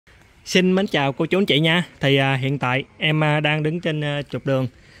Xin mến chào cô chú anh chị nha. Thì hiện tại em đang đứng trên trục đường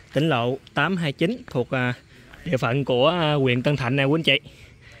tỉnh lộ 829 thuộc địa phận của huyện Tân Thạnh nè quý anh chị.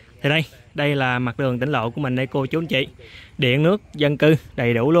 Thì đây là mặt đường tỉnh lộ của mình đây cô chú anh chị. Điện nước dân cư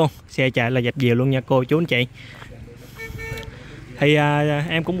đầy đủ luôn, xe chạy là dập dìu luôn nha cô chú anh chị. Thì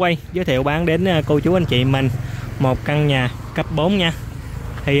em cũng quay giới thiệu bán đến cô chú anh chị mình một căn nhà cấp 4 nha.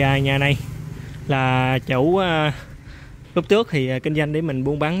 Thì nhà này là chủ lúc trước thì kinh doanh để mình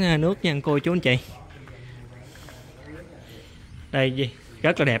buôn bán nước nha cô chú anh chị. Đây gì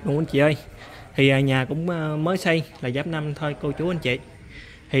rất là đẹp luôn anh chị ơi. Thì nhà cũng mới xây là giáp năm thôi cô chú anh chị.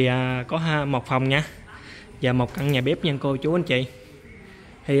 Thì có một phòng nha và một căn nhà bếp nha cô chú anh chị.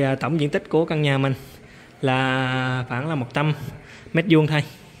 Thì tổng diện tích của căn nhà mình là khoảng là 100 mét vuông thôi.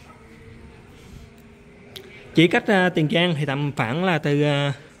 Chỉ cách Tiền Giang thì tầm khoảng là từ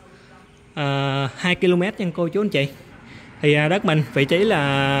 2 km nha cô chú anh chị. Thì đất mình vị trí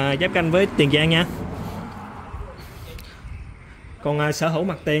là giáp ranh với Tiền Giang nha. Còn sở hữu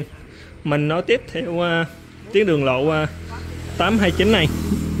mặt tiền mình nói tiếp theo tuyến đường lộ 829 này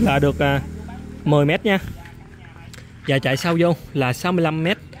là được 10 m nha. Và chạy sau vô là 65 m.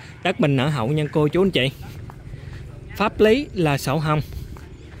 Đất mình nở hậu nha cô chú anh chị. Pháp lý là sổ hồng.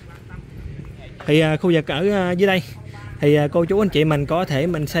 Thì khu vực ở dưới đây thì cô chú anh chị mình có thể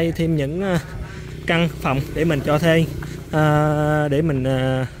mình xây thêm những căn phòng để mình cho thuê, để mình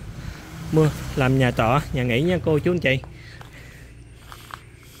mua làm nhà trọ, nhà nghỉ nha cô chú anh chị.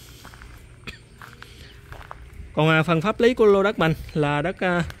 Còn phần pháp lý của lô đất mình là đất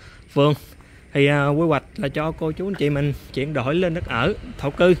vườn. Thì quy hoạch là cho cô chú anh chị mình chuyển đổi lên đất ở thổ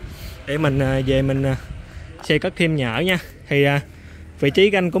cư để mình về mình xây cất thêm nhà ở nha. Thì vị trí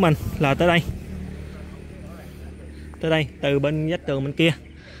ranh của mình là tới đây, từ bên vách tường bên kia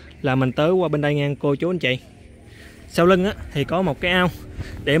là mình tới qua bên đây nha cô chú anh chị. Sau lưng á, thì có một cái ao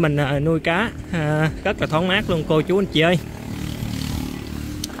để mình nuôi cá rất là thoáng mát luôn cô chú anh chị ơi.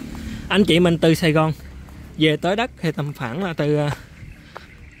 Anh chị mình từ Sài Gòn về tới đất thì tầm khoảng là từ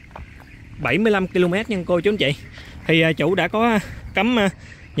 75 km nha cô chú anh chị. Thì chủ đã có cắm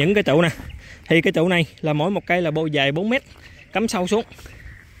những cái trụ nè. Thì cái trụ này là mỗi một cây là bộ dài 4 m, cắm sâu xuống.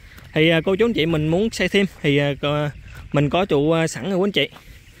 Thì cô chú anh chị mình muốn xây thêm thì mình có trụ sẵn rồi quý anh chị.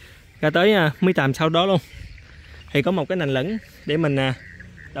 Ra tới mi tàm sau đó luôn. Thì có một cái nền lửng để mình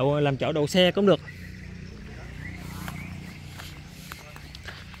làm chỗ đậu xe cũng được.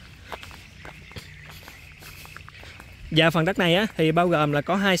 Và phần đất này á, thì bao gồm là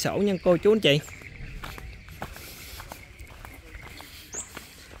có 2 sổ nha cô chú anh chị.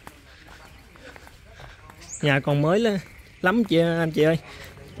 Nhà còn mới lắm chị anh chị ơi.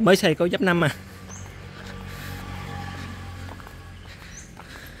 Mới xây có giáp năm mà.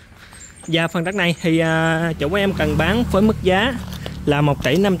 Và phần đất này thì chủ của em cần bán với mức giá là 1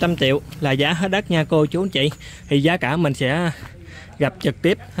 tỷ 500 triệu là giá hết đất nha cô chú anh chị. Thì giá cả mình sẽ gặp trực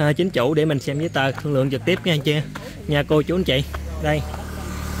tiếp chính chủ để mình xem giấy tờ thương lượng trực tiếp nha anh chị, nha cô chú anh chị. Đây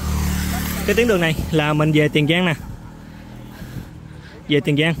cái tuyến đường này là mình về Tiền Giang nè, về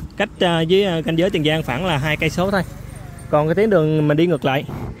Tiền Giang cách với ranh giới Tiền Giang khoảng là 2 cây số thôi. Còn cái tuyến đường mình đi ngược lại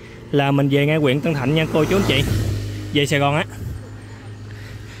là mình về ngay huyện Tân Thạnh nha cô chú anh chị, về Sài Gòn á.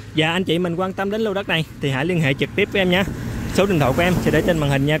 Và anh chị mình quan tâm đến lô đất này thì hãy liên hệ trực tiếp với em nha. Số điện thoại của em sẽ để trên màn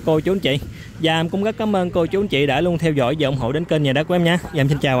hình nha cô chú anh chị. Và em cũng rất cảm ơn cô chú anh chị đã luôn theo dõi và ủng hộ đến kênh nhà đất của em nha. Và em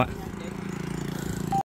xin chào ạ.